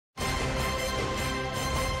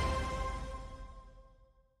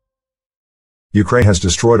Ukraine has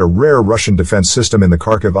destroyed a rare Russian defense system in the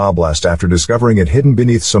Kharkiv Oblast after discovering it hidden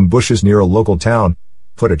beneath some bushes near a local town,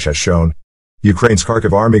 footage has shown. Ukraine's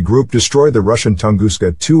Kharkiv Army Group destroyed the Russian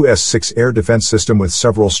Tunguska Tu-S6 air defense system with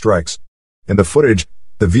several strikes. In the footage,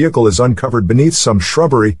 the vehicle is uncovered beneath some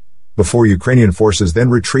shrubbery, before Ukrainian forces then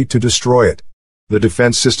retreat to destroy it. The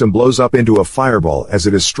defense system blows up into a fireball as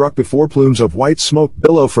it is struck before plumes of white smoke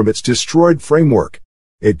billow from its destroyed framework.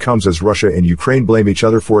 It comes as Russia and Ukraine blame each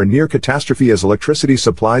other for a near catastrophe as electricity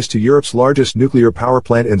supplies to Europe's largest nuclear power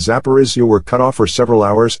plant in Zaporizhzhia were cut off for several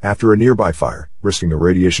hours after a nearby fire, risking a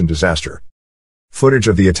radiation disaster. Footage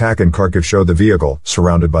of the attack in Kharkiv showed the vehicle,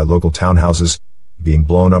 surrounded by local townhouses, being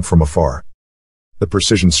blown up from afar. The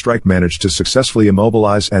precision strike managed to successfully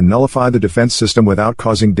immobilize and nullify the defense system without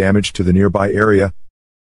causing damage to the nearby area.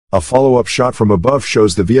 A follow-up shot from above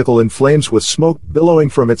shows the vehicle in flames with smoke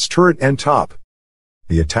billowing from its turret and top.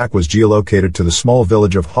 The attack was geolocated to the small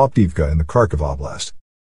village of Hoptivka in the Kharkiv Oblast.